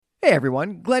Hey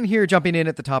everyone, Glenn here jumping in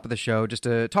at the top of the show just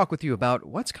to talk with you about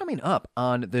what's coming up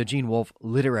on the Gene Wolfe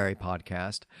Literary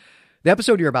Podcast. The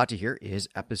episode you're about to hear is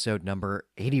episode number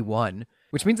 81,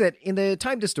 which means that in the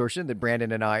time distortion that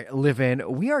Brandon and I live in,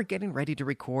 we are getting ready to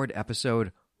record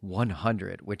episode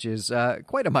 100, which is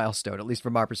quite a milestone, at least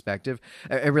from our perspective.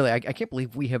 I can't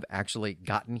believe we have actually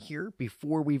gotten here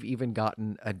before we've even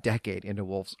gotten a decade into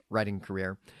Wolfe's writing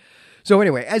career. So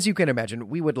anyway, as you can imagine,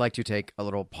 we would like to take a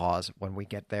little pause when we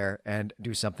get there and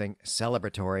do something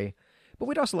celebratory, but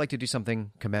we'd also like to do something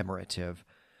commemorative.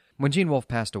 When Gene Wolfe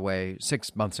passed away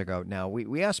 6 months ago now,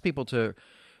 we asked people to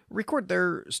record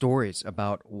their stories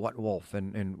about what Wolfe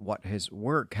and what his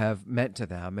work have meant to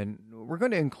them, and we're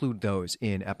going to include those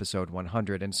in episode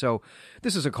 100. And so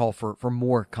this is a call for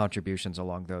more contributions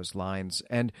along those lines.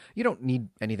 And you don't need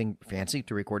anything fancy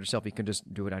to record yourself. You can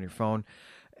just do it on your phone.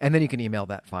 And then you can email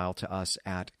that file to us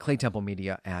at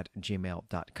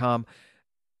claytemplemedia@gmail.com.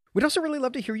 We'd also really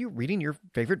love to hear you reading your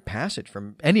favorite passage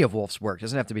from any of Wolfe's work. It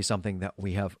doesn't have to be something that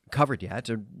we have covered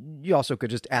yet. Or you also could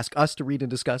just ask us to read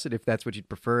and discuss it if that's what you'd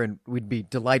prefer, and we'd be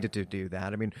delighted to do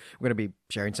that. I mean, we're going to be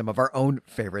sharing some of our own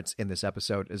favorites in this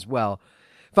episode as well.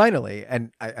 Finally,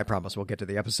 and I promise we'll get to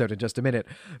the episode in just a minute,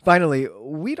 finally,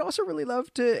 we'd also really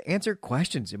love to answer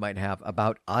questions you might have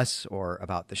about us or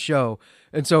about the show.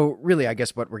 And so really, I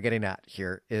guess what we're getting at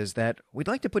here is that we'd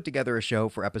like to put together a show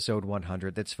for episode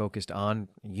 100 that's focused on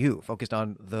you, focused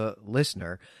on the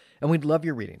listener. And we'd love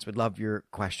your readings. We'd love your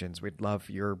questions. We'd love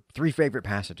your 3 favorite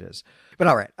passages. But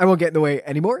all right, I won't get in the way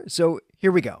anymore. So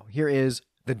here we go. Here is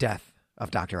The Death of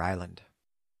Dr. Island.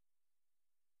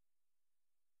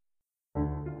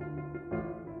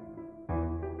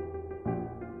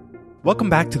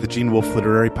 Welcome back to the Gene Wolfe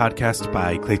Literary Podcast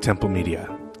by Clay Temple Media.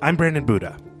 I'm Brandon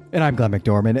Buddha. And I'm Glenn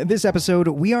McDormand. In this episode,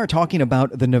 we are talking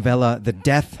about the novella The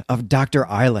Death of Dr.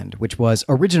 Island, which was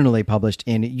originally published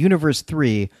in Universe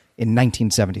 3 in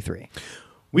 1973.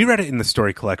 We read it in the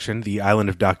story collection, The Island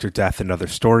of Dr. Death and Other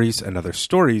Stories,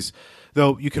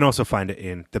 though you can also find it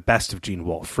in The Best of Gene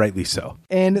Wolfe, rightly so.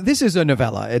 And this is a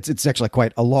novella. It's actually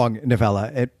quite a long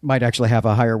novella. It might actually have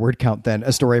a higher word count than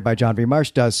a story by John V.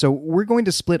 Marsh does. So we're going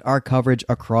to split our coverage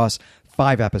across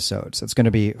 5 episodes. It's going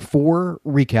to be 4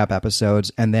 recap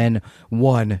episodes and then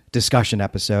 1 discussion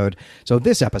episode. So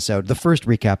this episode, the first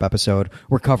recap episode,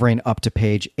 we're covering up to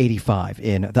page 85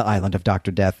 in The Island of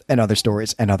Dr. Death and Other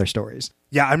Stories.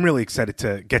 Yeah, I'm really excited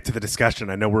to get to the discussion.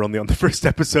 I know we're only on the first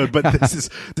episode, but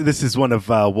this is one of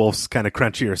Wolfe's kind of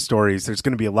crunchier stories. There's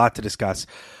going to be a lot to discuss.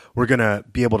 We're going to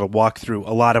be able to walk through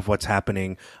a lot of what's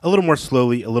happening a little more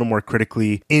slowly, a little more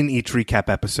critically in each recap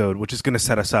episode, which is going to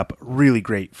set us up really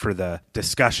great for the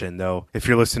discussion. Though, if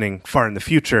you're listening far in the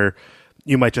future,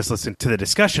 you might just listen to the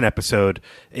discussion episode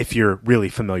if you're really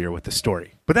familiar with the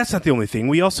story. But that's not the only thing.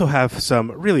 We also have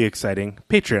some really exciting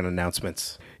Patreon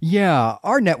announcements. Yeah,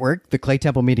 our network, the Clay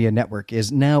Temple Media Network, is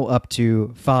now up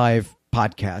to 5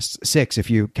 podcasts, 6 if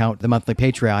you count the monthly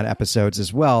Patreon episodes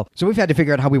as well. So we've had to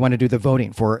figure out how we want to do the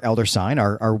voting for Elder Sign,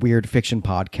 our weird fiction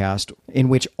podcast, in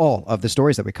which all of the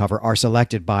stories that we cover are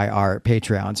selected by our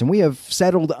Patreons. And we have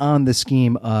settled on the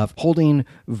scheme of holding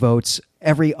votes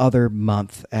every other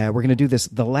month. We're going to do this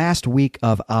the last week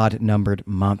of odd-numbered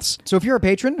months. So if you're a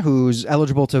patron who's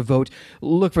eligible to vote,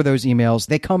 look for those emails.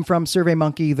 They come from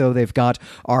SurveyMonkey, though they've got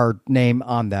our name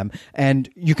on them. And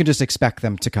you can just expect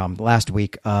them to come the last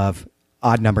week of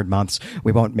odd-numbered months.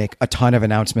 We won't make a ton of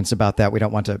announcements about that. We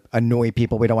don't want to annoy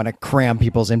people. We don't want to cram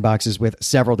people's inboxes with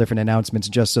several different announcements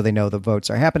just so they know the votes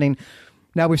are happening.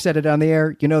 Now we've said it on the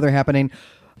air. You know they're happening.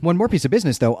 One more piece of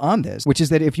business, though, on this, which is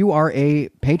that if you are a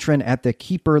patron at the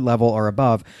keeper level or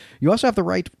above, you also have the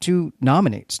right to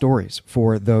nominate stories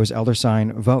for those Elder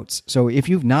Sign votes. So if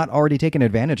you've not already taken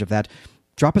advantage of that,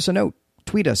 drop us a note,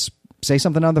 tweet us, say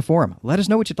something on the forum. Let us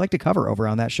know what you'd like to cover over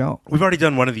on that show. We've already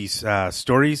done one of these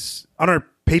stories. On our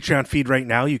Patreon feed right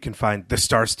now, you can find The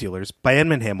Star Stealers by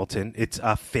Edmund Hamilton. It's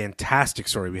a fantastic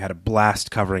story. We had a blast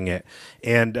covering it.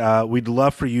 And we'd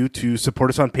love for you to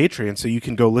support us on Patreon so you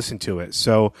can go listen to it.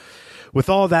 So with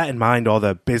all that in mind, all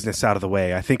the business out of the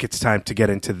way, I think it's time to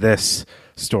get into this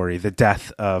story, The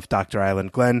Death of Dr.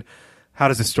 Island. Glenn, how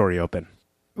does the story open?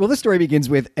 Well, this story begins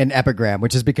with an epigram,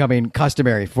 which is becoming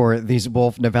customary for these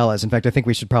Wolfe novellas. In fact, I think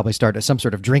we should probably start some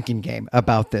sort of drinking game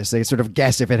about this. They sort of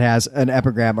guess if it has an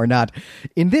epigram or not.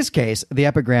 In this case, the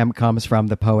epigram comes from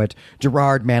the poet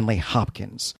Gerard Manley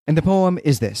Hopkins. And the poem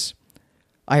is this: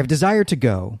 I have desired to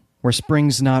go where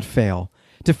springs not fail,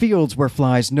 to fields where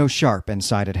flies no sharp and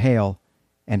sided hail,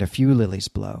 and a few lilies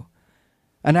blow.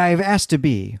 And I have asked to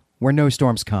be where no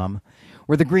storms come,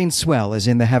 where the green swell is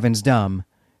in the heavens dumb,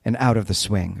 and out of the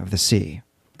swing of the sea.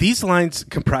 These lines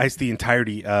comprise the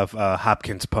entirety of a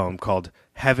Hopkins poem called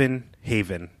Heaven,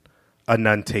 Haven, A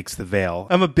Nun Takes the Veil.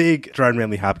 I'm a big John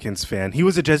Manley Hopkins fan. He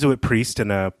was a Jesuit priest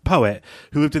and a poet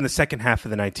who lived in the second half of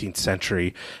the 19th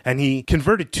century, and he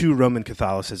converted to Roman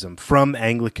Catholicism from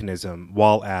Anglicanism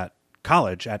while at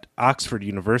college at Oxford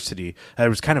University. There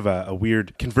was kind of a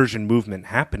weird conversion movement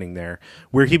happening there,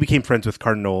 where he became friends with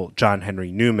Cardinal John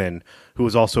Henry Newman, who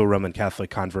was also a Roman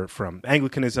Catholic convert from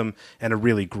Anglicanism and a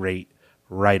really great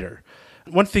writer.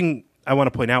 One thing I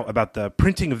want to point out about the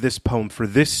printing of this poem for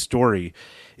this story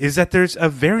is that there's a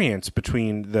variance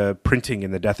between the printing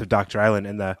in The Death of Dr. Island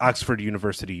and the Oxford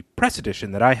University press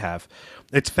edition that I have.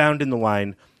 It's found in the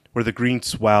line, where the green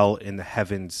swell in the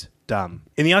heavens dumb.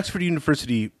 In the Oxford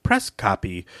University press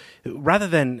copy, rather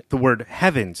than the word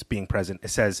heavens being present, it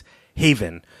says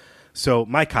haven. So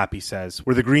my copy says,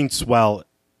 where the green swell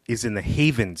is in the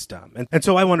havens dumb. And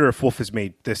so I wonder if Woolf has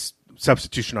made this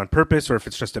substitution on purpose, or if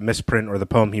it's just a misprint, or the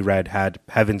poem he read had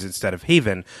heavens instead of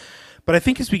haven. But I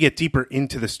think as we get deeper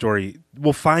into the story,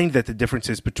 we'll find that the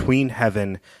differences between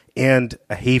heaven and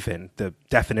a haven, the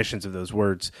definitions of those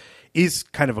words, is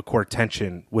kind of a core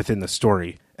tension within the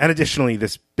story. And additionally,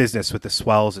 this business with the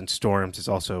swells and storms is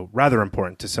also rather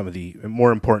important to some of the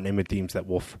more important image themes that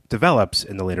Woolf develops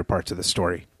in the later parts of the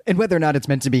story. And whether or not it's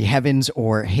meant to be heavens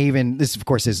or haven, this, of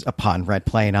course, is a pun, right?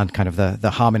 Playing on kind of the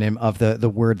homonym of the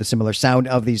word, the similar sound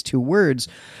of these two words,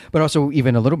 but also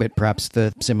even a little bit, perhaps,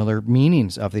 the similar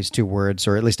meanings of these two words,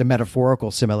 or at least a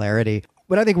metaphorical similarity.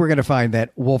 But I think we're going to find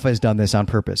that Woolf has done this on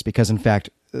purpose because, in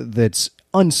fact, that's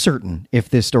uncertain if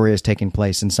this story is taking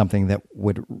place in something that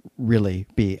would really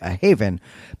be a haven,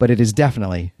 but it is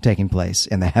definitely taking place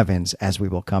in the heavens, as we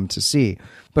will come to see.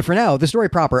 But for now, the story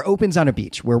proper opens on a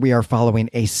beach where we are following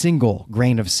a single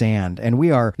grain of sand, and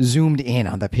we are zoomed in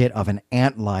on the pit of an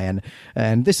antlion.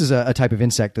 And this is a type of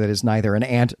insect that is neither an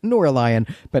ant nor a lion,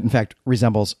 but in fact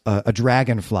resembles a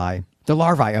dragonfly. The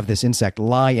larvae of this insect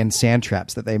lie in sand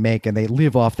traps that they make, and they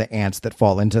live off the ants that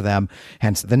fall into them,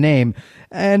 hence the name.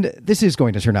 And this is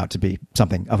going to turn out to be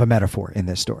something of a metaphor in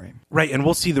this story. Right, and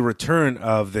we'll see the return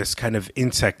of this kind of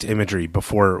insect imagery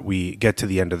before we get to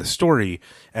the end of the story,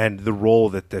 and the role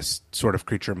that this sort of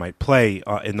creature might play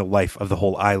in the life of the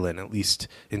whole island, at least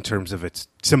in terms of its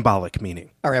symbolic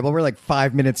meaning. All right, well, we're like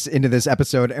 5 minutes into this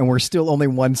episode, and we're still only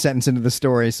one sentence into the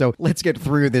story, so let's get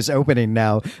through this opening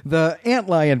now. The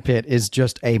antlion pit is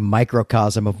just a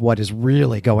microcosm of what is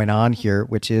really going on here,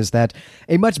 which is that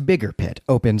a much bigger pit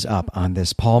opens up on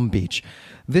this Palm Beach.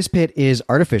 This pit is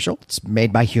artificial, it's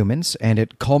made by humans, and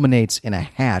it culminates in a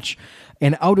hatch.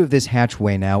 And out of this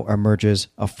hatchway now emerges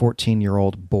a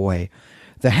 14-year-old boy.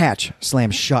 The hatch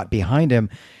slams shut behind him,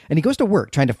 and he goes to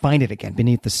work trying to find it again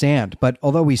beneath the sand. But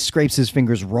although he scrapes his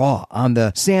fingers raw on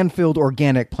the sand-filled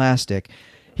organic plastic,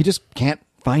 he just can't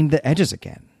find the edges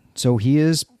again. So he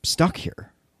is stuck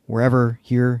here, wherever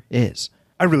here is.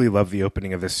 I really love the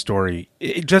opening of this story.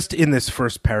 Just in this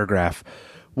first paragraph,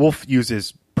 Woolf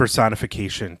uses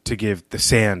personification to give the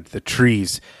sand, the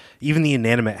trees, even the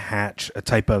inanimate hatch a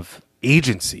type of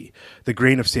agency. The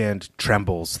grain of sand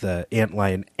trembles. The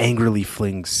antlion angrily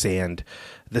flings sand.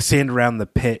 The sand around the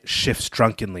pit shifts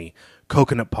drunkenly.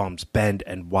 Coconut palms bend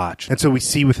and watch. And so we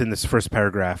see within this first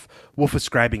paragraph, Woolf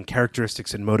ascribing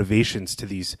characteristics and motivations to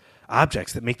these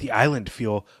objects that make the island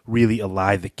feel really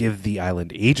alive, that give the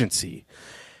island agency.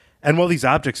 And while these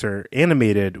objects are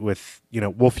animated with,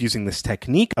 Woolf using this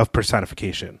technique of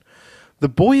personification, the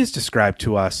boy is described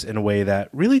to us in a way that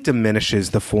really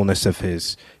diminishes the fullness of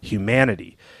his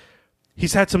humanity.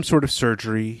 He's had some sort of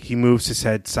surgery. He moves his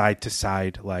head side to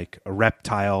side like a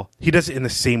reptile. He does it in the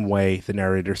same way, the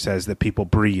narrator says, that people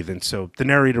breathe. And so the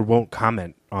narrator won't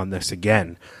comment on this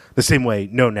again. The same way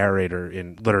no narrator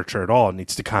in literature at all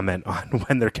needs to comment on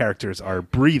when their characters are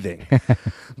breathing.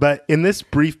 But in this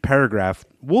brief paragraph,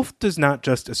 Woolf does not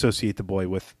just associate the boy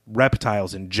with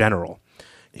reptiles in general.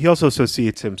 He also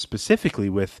associates him specifically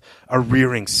with a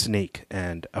rearing snake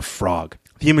and a frog.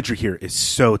 The imagery here is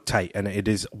so tight, and it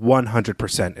is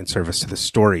 100% in service to the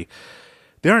story.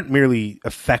 They aren't merely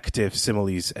effective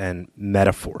similes and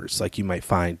metaphors like you might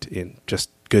find in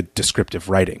just good descriptive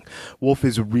writing. Woolf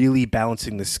is really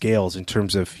balancing the scales in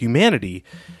terms of humanity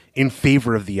in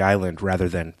favor of the island rather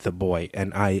than the boy,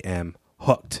 and I am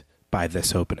hooked by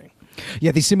this opening.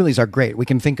 Yeah, these similes are great. We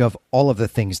can think of all of the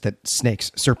things that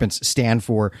snakes, serpents stand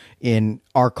for in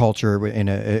our culture, in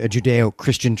a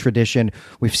Judeo-Christian tradition.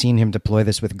 We've seen him deploy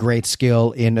this with great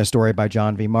skill in a story by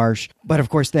John V. Marsh. But of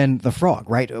course, then the frog,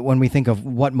 right? When we think of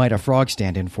what might a frog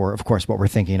stand in for, of course, what we're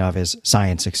thinking of is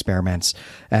science experiments.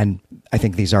 And I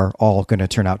think these are all going to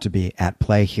turn out to be at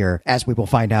play here, as we will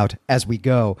find out as we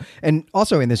go. And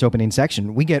also in this opening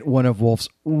section, we get one of Woolf's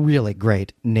really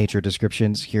great nature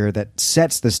descriptions here that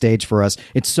sets the stage for us.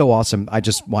 It's so awesome. I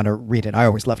just want to read it. I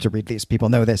always love to read these. People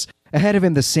know this. Ahead of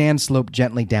him, the sand sloped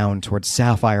gently down towards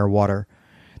sapphire water.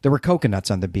 There were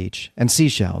coconuts on the beach, and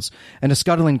seashells, and a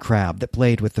scuttling crab that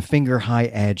played with the finger-high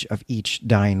edge of each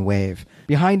dying wave.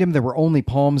 Behind him there were only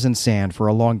palms and sand for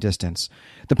a long distance,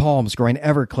 the palms growing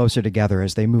ever closer together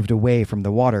as they moved away from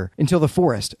the water, until the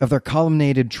forest of their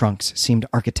colonnaded trunks seemed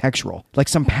architectural, like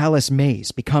some palace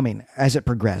maze becoming, as it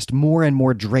progressed, more and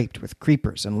more draped with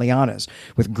creepers and lianas,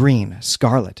 with green,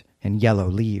 scarlet, and yellow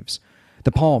leaves.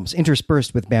 The palms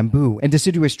interspersed with bamboo and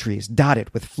deciduous trees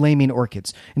dotted with flaming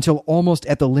orchids until almost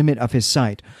at the limit of his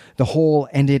sight, the whole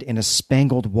ended in a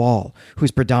spangled wall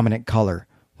whose predominant color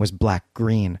was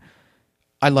black-green.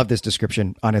 I love this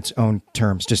description on its own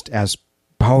terms, just as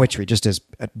poetry, just as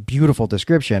a beautiful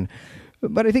description.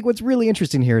 But I think what's really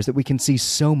interesting here is that we can see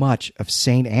so much of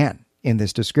St. Anne in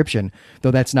this description,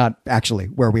 though that's not actually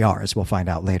where we are, as we'll find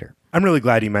out later. I'm really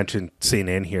glad you mentioned St.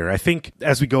 Anne here. I think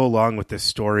as we go along with this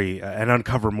story and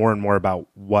uncover more and more about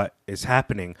what is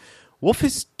happening, Woolf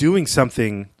is doing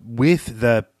something with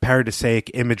the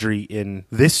paradisaic imagery in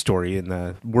this story, in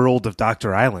the world of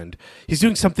Dr. Island. He's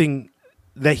doing something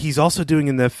that he's also doing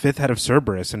in the Fifth Head of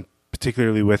Cerberus, and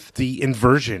particularly with the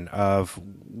inversion of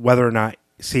whether or not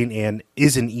St. Anne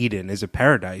is an Eden, is a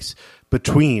paradise,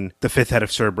 between the Fifth Head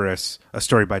of Cerberus, a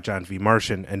story by John V.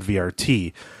 Martian, and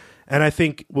VRT. And I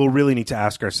think we'll really need to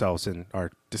ask ourselves in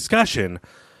our discussion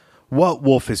what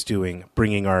Woolf is doing,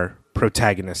 bringing our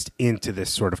protagonist into this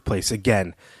sort of place.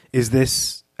 Again, is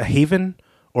this a haven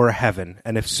or a heaven?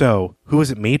 And if so, who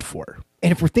is it made for?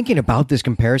 And if we're thinking about this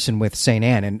comparison with St.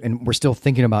 Anne, and we're still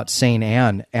thinking about St.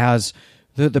 Anne as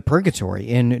the purgatory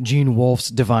in Gene Wolfe's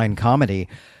Divine Comedy,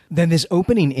 then this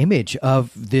opening image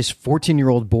of this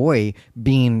 14-year-old boy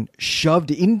being shoved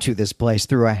into this place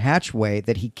through a hatchway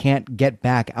that he can't get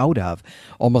back out of,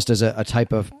 almost as a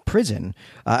type of prison,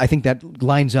 I think that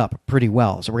lines up pretty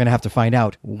well. So we're going to have to find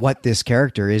out what this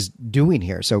character is doing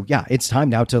here. So yeah, it's time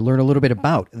now to learn a little bit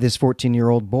about this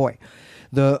 14-year-old boy.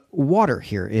 The water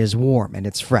here is warm and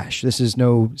it's fresh. This is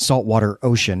no saltwater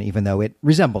ocean, even though it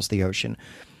resembles the ocean.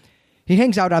 He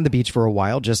hangs out on the beach for a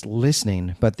while, just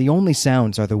listening, but the only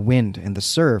sounds are the wind and the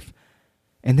surf.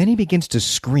 And then he begins to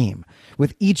scream,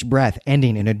 with each breath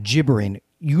ending in a gibbering,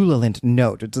 ululant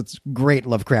note. It's a great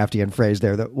Lovecraftian phrase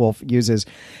there that Woolf uses.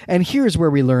 And here's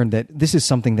where we learn that this is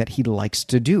something that he likes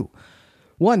to do.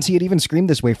 Once, he had even screamed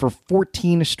this way for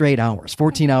 14 straight hours,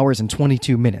 14 hours and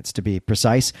 22 minutes to be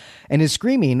precise, and his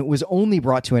screaming was only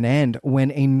brought to an end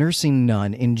when a nursing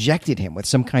nun injected him with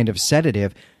some kind of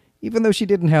sedative, even though she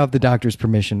didn't have the doctor's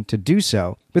permission to do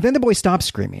so. But then the boy stops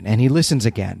screaming, and he listens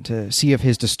again to see if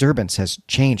his disturbance has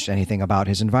changed anything about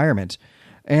his environment.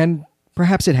 And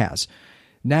perhaps it has.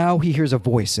 Now he hears a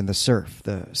voice in the surf,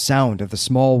 the sound of the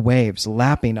small waves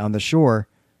lapping on the shore,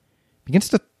 begins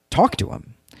to talk to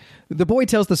him. The boy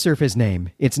tells the surf his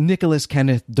name. It's Nicholas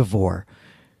Kenneth Devore.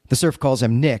 The surf calls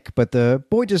him Nick, but the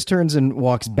boy just turns and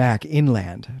walks back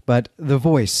inland. But the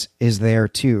voice is there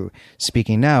too,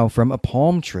 speaking now from a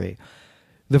palm tree.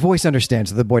 The voice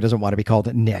understands that the boy doesn't want to be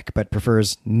called Nick, but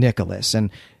prefers Nicholas.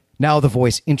 And now the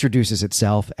voice introduces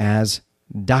itself as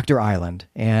Dr. Island.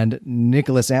 And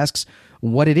Nicholas asks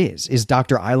what it is. Is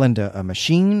Dr. Island a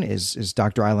machine? Is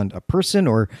Dr. Island a person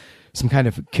or some kind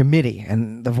of committee?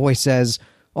 And the voice says,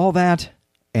 all that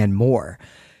and more.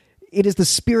 It is the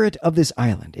spirit of this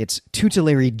island, its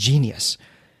tutelary genius.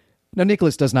 Now,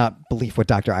 Nicholas does not believe what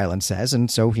Dr. Island says,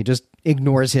 and so he just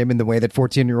ignores him in the way that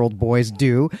 14-year-old boys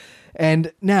do.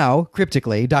 And now,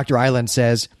 cryptically, Dr. Island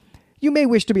says, you may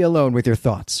wish to be alone with your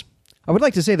thoughts. I would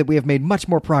like to say that we have made much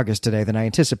more progress today than I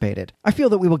anticipated. I feel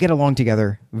that we will get along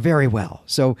together very well.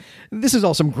 So this is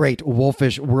all some great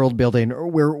wolfish world building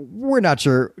where we're not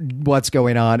sure what's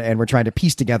going on and we're trying to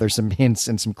piece together some hints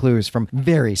and some clues from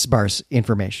very sparse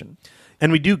information.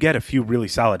 And we do get a few really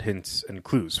solid hints and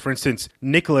clues. For instance,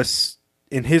 Nicholas,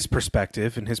 in his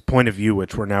perspective, in his point of view,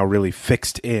 which we're now really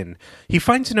fixed in, he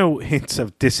finds no hints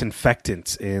of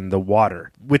disinfectants in the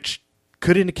water, which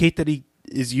could indicate that he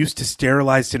is used to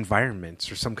sterilized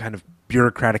environments or some kind of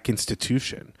bureaucratic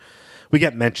institution. We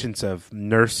get mentions of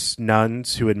nurse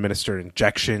nuns who administer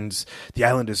injections. The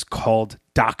island is called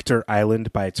Dr.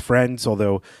 Island by its friends,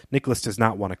 although Nicholas does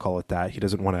not want to call it that. He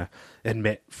doesn't want to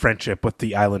admit friendship with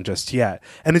the island just yet.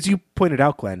 And as you pointed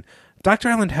out, Glenn, Dr.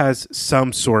 Island has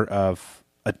some sort of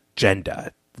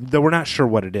agenda, though we're not sure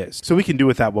what it is. So we can do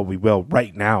with that what we will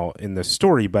right now in the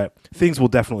story, but things will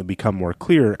definitely become more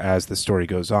clear as the story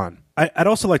goes on. I'd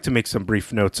also like to make some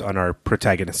brief notes on our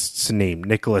protagonist's name,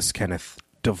 Nicholas Kenneth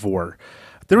Devore.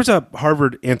 There was a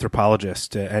Harvard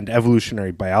anthropologist and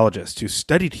evolutionary biologist who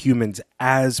studied humans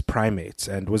as primates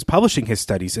and was publishing his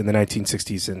studies in the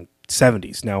 1960s and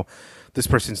 70s. Now, this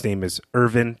person's name is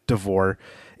Ervin Devore,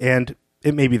 and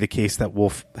it may be the case that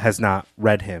Woolf has not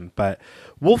read him, but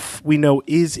Woolf, we know,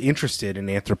 is interested in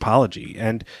anthropology,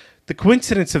 and the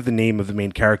coincidence of the name of the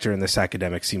main character in this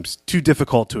academic seems too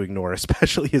difficult to ignore,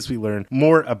 especially as we learn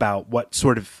more about what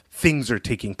sort of things are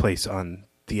taking place on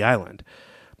the island.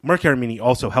 Mark Aramini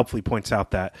also helpfully points out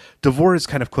that Devore is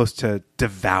kind of close to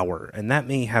devour, and that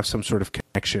may have some sort of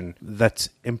connection that's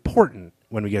important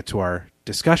when we get to our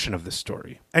discussion of the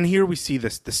story. And here we see the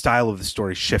style of the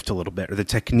story shift a little bit, or the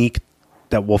technique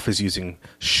that Woolf is using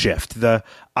shift. The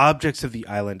objects of the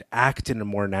island act in a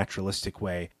more naturalistic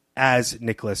way as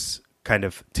Nicholas kind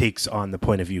of takes on the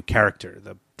point of view character.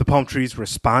 The palm trees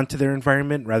respond to their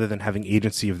environment rather than having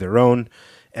agency of their own,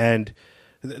 and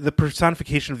the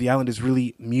personification of the island is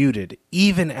really muted,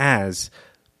 even as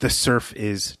the surf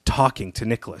is talking to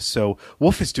Nicholas. So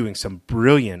Woolf is doing some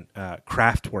brilliant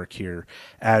craft work here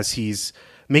as he's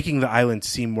making the island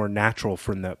seem more natural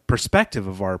from the perspective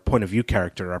of our point of view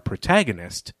character, our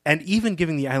protagonist, and even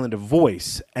giving the island a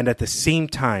voice. And at the same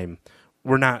time,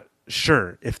 we're not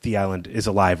sure if the island is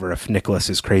alive or if Nicholas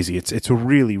is crazy. It's a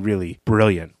really, really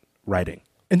brilliant writing.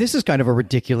 And this is kind of a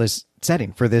ridiculous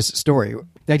setting for this story.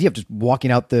 The idea of just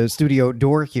walking out the studio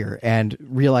door here and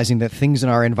realizing that things in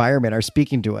our environment are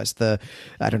speaking to us.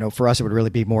 I don't know, for us, it would really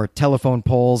be more telephone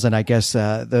poles and I guess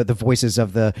the voices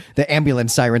of the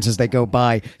ambulance sirens as they go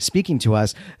by speaking to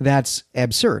us. That's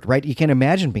absurd, right? You can't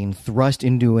imagine being thrust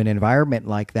into an environment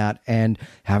like that and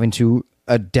having to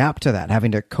adapt to that,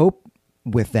 having to cope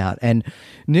with that. And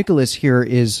Nicholas here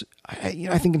is,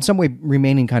 I think in some way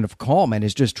remaining kind of calm and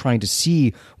is just trying to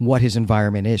see what his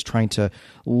environment is, trying to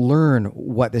learn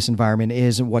what this environment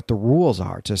is and what the rules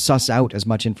are, to suss out as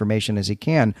much information as he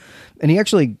can. And he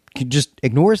actually just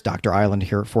ignores Dr. Island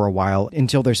here for a while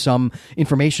until there's some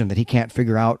information that he can't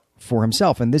figure out for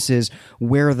himself. And this is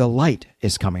where the light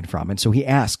is coming from. And so he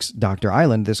asks Dr.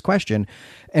 Island this question.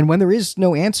 And when there is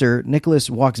no answer,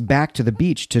 Nicholas walks back to the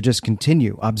beach to just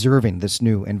continue observing this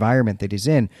new environment that he's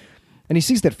in. And he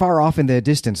sees that far off in the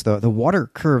distance, the water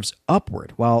curves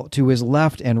upward, while to his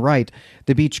left and right,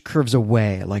 the beach curves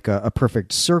away like a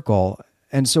perfect circle.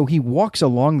 And so he walks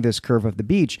along this curve of the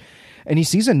beach, and he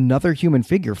sees another human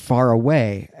figure far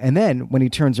away. And then, when he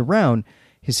turns around,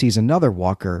 he sees another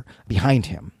walker behind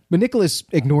him. But Nicholas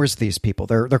ignores these people.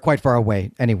 They're quite far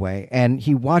away anyway, and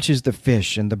he watches the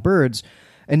fish and the birds.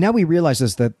 And now he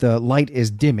realizes that the light is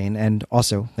dimming and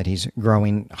also that he's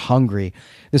growing hungry.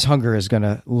 This hunger is going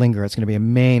to linger. It's going to be a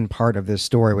main part of this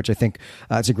story, which I think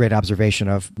it's a great observation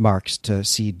of Mark's to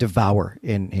see devour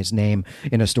in his name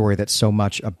in a story that's so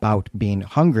much about being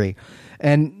hungry.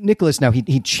 And Nicholas now,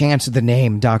 he chants the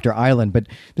name Dr. Island, but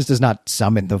this does not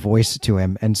summon the voice to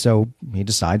him. And so he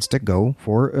decides to go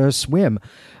for a swim.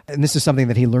 And this is something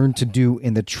that he learned to do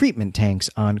in the treatment tanks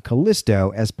on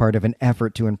Callisto as part of an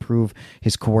effort to improve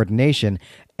his coordination.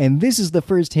 And this is the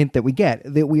first hint that we get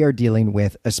that we are dealing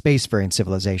with a spacefaring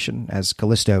civilization, as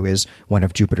Callisto is one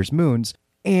of Jupiter's moons.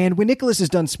 And when Nicholas is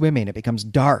done swimming, it becomes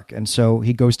dark, and so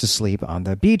he goes to sleep on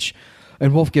the beach.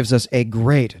 And Woolf gives us a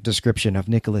great description of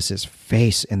Nicholas's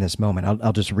face in this moment.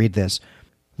 I'll just read this.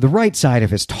 The right side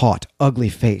of his taut, ugly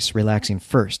face relaxing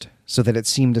first, so that it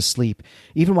seemed asleep,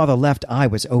 even while the left eye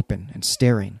was open and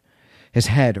staring. His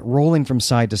head rolling from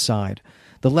side to side,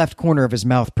 the left corner of his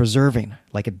mouth preserving,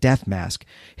 like a death mask,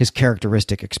 his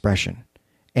characteristic expression.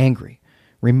 Angry,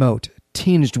 remote,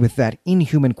 tinged with that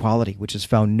inhuman quality which is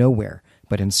found nowhere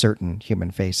but in certain human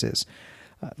faces.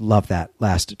 Love that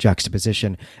last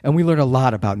juxtaposition. And we learn a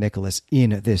lot about Nicholas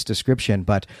in this description,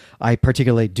 but I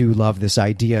particularly do love this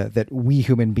idea that we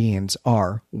human beings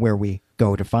are where we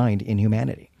go to find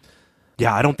inhumanity.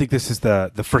 Yeah, I don't think this is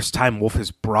the first time Woolf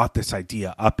has brought this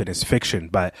idea up in his fiction,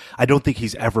 but I don't think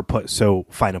he's ever put so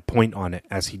fine a point on it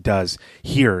as he does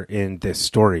here in this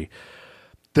story.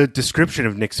 The description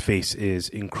of Nick's face is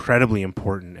incredibly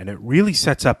important, and it really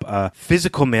sets up a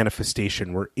physical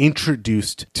manifestation. We're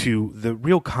introduced to the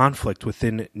real conflict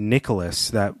within Nicholas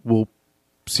that we'll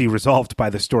see resolved by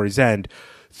the story's end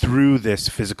through this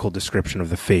physical description of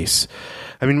the face.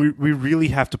 I mean, we really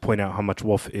have to point out how much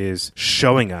Wolf is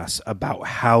showing us about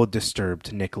how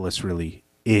disturbed Nicholas really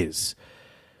is.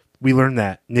 We learn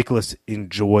that Nicholas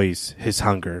enjoys his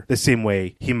hunger the same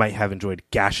way he might have enjoyed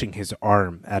gashing his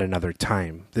arm at another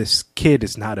time. This kid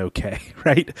is not okay,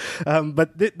 right?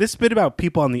 But this bit about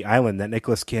people on the island that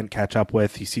Nicholas can't catch up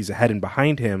with, he sees ahead and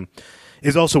behind him,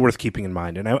 is also worth keeping in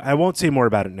mind. And I won't say more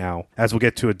about it now, as we'll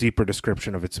get to a deeper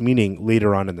description of its meaning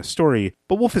later on in the story.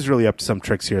 But Wolf is really up to some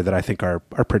tricks here that I think are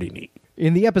pretty neat.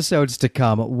 In the episodes to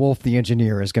come, Wolf the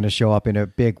Engineer is going to show up in a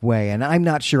big way, and I'm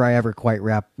not sure I ever quite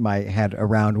wrap my head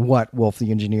around what Wolf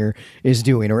the Engineer is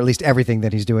doing, or at least everything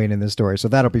that he's doing in this story, so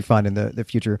that'll be fun in the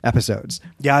future episodes.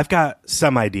 Yeah, I've got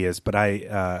some ideas, but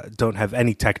I don't have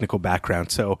any technical background,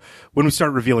 so when we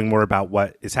start revealing more about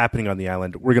what is happening on the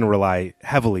island, we're going to rely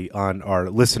heavily on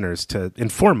our listeners to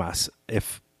inform us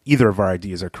if either of our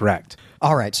ideas are correct.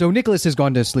 All right, so Nicholas has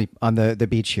gone to sleep on the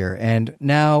beach here, and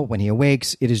now when he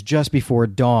awakes, it is just before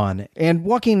dawn. And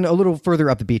walking a little further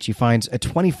up the beach, he finds a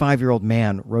 25-year-old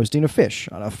man roasting a fish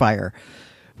on a fire.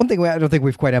 One thing I don't think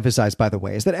we've quite emphasized, by the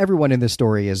way, is that everyone in this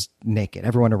story is naked.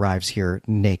 Everyone arrives here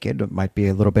naked. It might be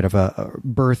a little bit of a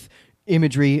birth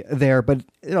imagery there, but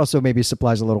it also maybe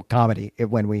supplies a little comedy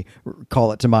when we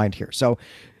call it to mind here. So,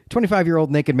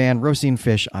 25-year-old naked man roasting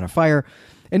fish on a fire.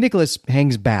 And Nicholas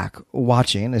hangs back,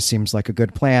 watching. It seems like a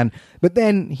good plan. But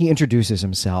then he introduces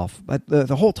himself. But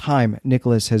the whole time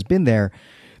Nicholas has been there,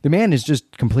 the man has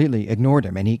just completely ignored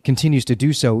him. And he continues to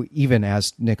do so even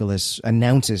as Nicholas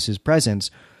announces his presence.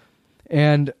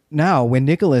 And now when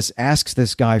Nicholas asks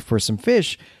this guy for some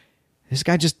fish, this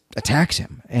guy just attacks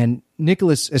him. And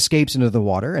Nicholas escapes into the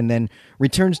water and then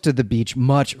returns to the beach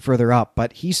much further up,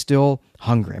 but he's still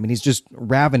hungry. I mean, he's just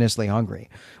ravenously hungry.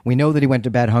 We know that he went to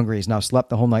bed hungry. He's now slept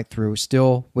the whole night through,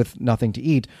 still with nothing to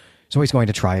eat, so he's going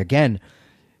to try again.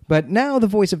 But now the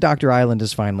voice of Dr. Island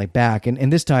is finally back,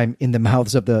 and this time in the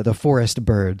mouths of the forest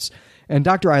birds. And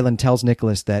Dr. Island tells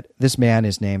Nicholas that this man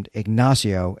is named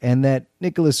Ignacio, and that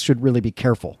Nicholas should really be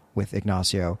careful with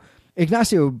Ignacio.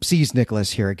 Ignacio sees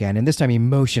Nicholas here again, and this time he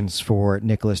motions for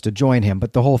Nicholas to join him,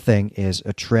 but the whole thing is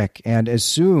a trick. And as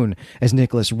soon as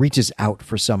Nicholas reaches out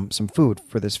for some food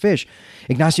for this fish,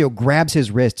 Ignacio grabs his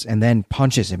wrists and then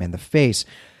punches him in the face.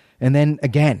 And then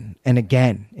again and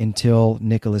again until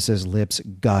Nicholas's lips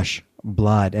gush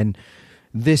blood. And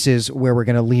this is where we're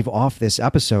going to leave off this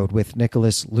episode, with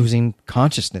Nicholas losing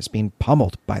consciousness, being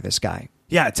pummeled by this guy.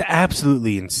 Yeah, it's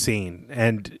absolutely insane,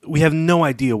 and we have no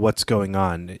idea what's going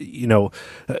on. You know,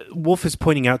 Wolf is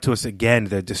pointing out to us again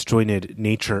the disjointed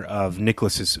nature of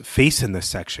Nicholas's face in this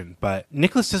section, but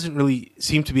Nicholas doesn't really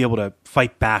seem to be able to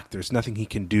fight back. There's nothing he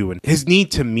can do, and his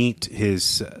need to meet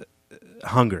his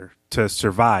hunger to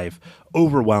survive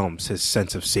overwhelms his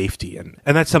sense of safety, and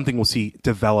that's something we'll see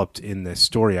developed in this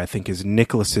story, I think, is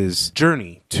Nicholas's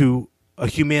journey to a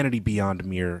humanity beyond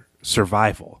mere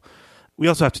survival. We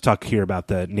also have to talk here about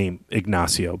the name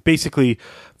Ignacio. Basically,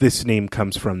 this name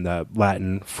comes from the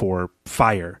Latin for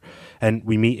fire. And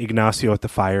we meet Ignacio at the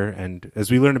fire, and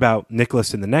as we learn about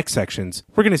Nicholas in the next sections,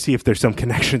 we're going to see if there's some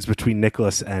connections between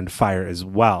Nicholas and fire as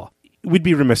well. We'd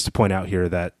be remiss to point out here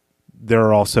that there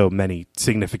are also many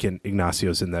significant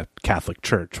Ignacios in the Catholic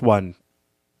Church. One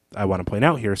I want to point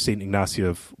out here, St. Ignacio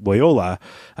of Loyola,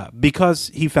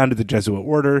 because he founded the Jesuit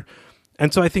order.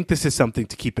 And so I think this is something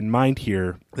to keep in mind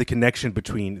here, the connection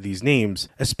between these names,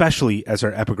 especially as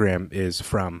our epigram is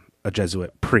from a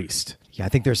Jesuit priest. Yeah, I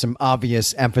think there's some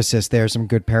obvious emphasis there, some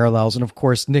good parallels. And of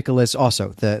course, Nicholas, also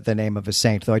the name of a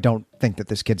saint, though I don't think that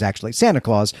this kid's actually Santa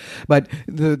Claus, but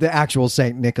the actual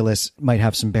Saint Nicholas might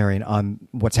have some bearing on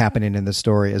what's happening in the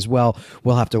story as well.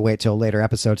 We'll have to wait till later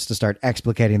episodes to start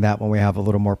explicating that when we have a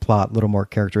little more plot, a little more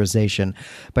characterization.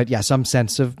 But yeah, some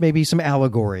sense of maybe some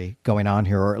allegory going on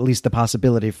here, or at least the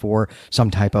possibility for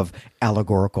some type of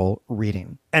allegorical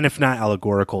reading. And if not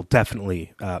allegorical,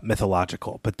 definitely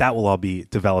mythological. But that will all be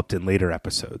developed in later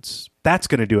episodes. That's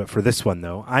going to do it for this one,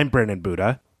 though. I'm Brandon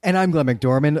Buddha. And I'm Glenn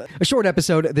McDormand. A short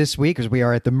episode this week, as we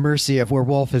are at the mercy of where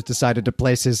Wolf has decided to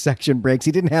place his section breaks.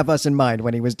 He didn't have us in mind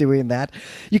when he was doing that.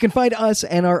 You can find us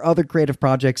and our other creative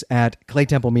projects at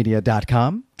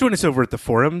claytemplemedia.com. Join us over at the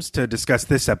forums to discuss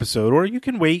this episode, or you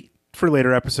can wait for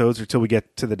later episodes or till we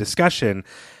get to the discussion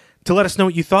to let us know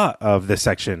what you thought of this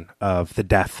section of The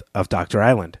Death of Dr.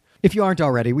 Island. If you aren't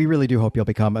already, we really do hope you'll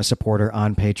become a supporter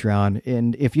on Patreon.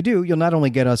 And if you do, you'll not only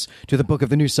get us to the Book of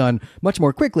the New Sun much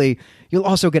more quickly, you'll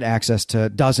also get access to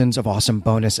dozens of awesome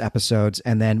bonus episodes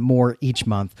and then more each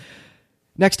month.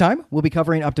 Next time, we'll be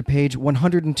covering up to page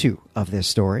 102 of this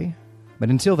story. But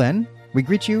until then, we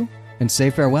greet you and say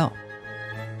farewell.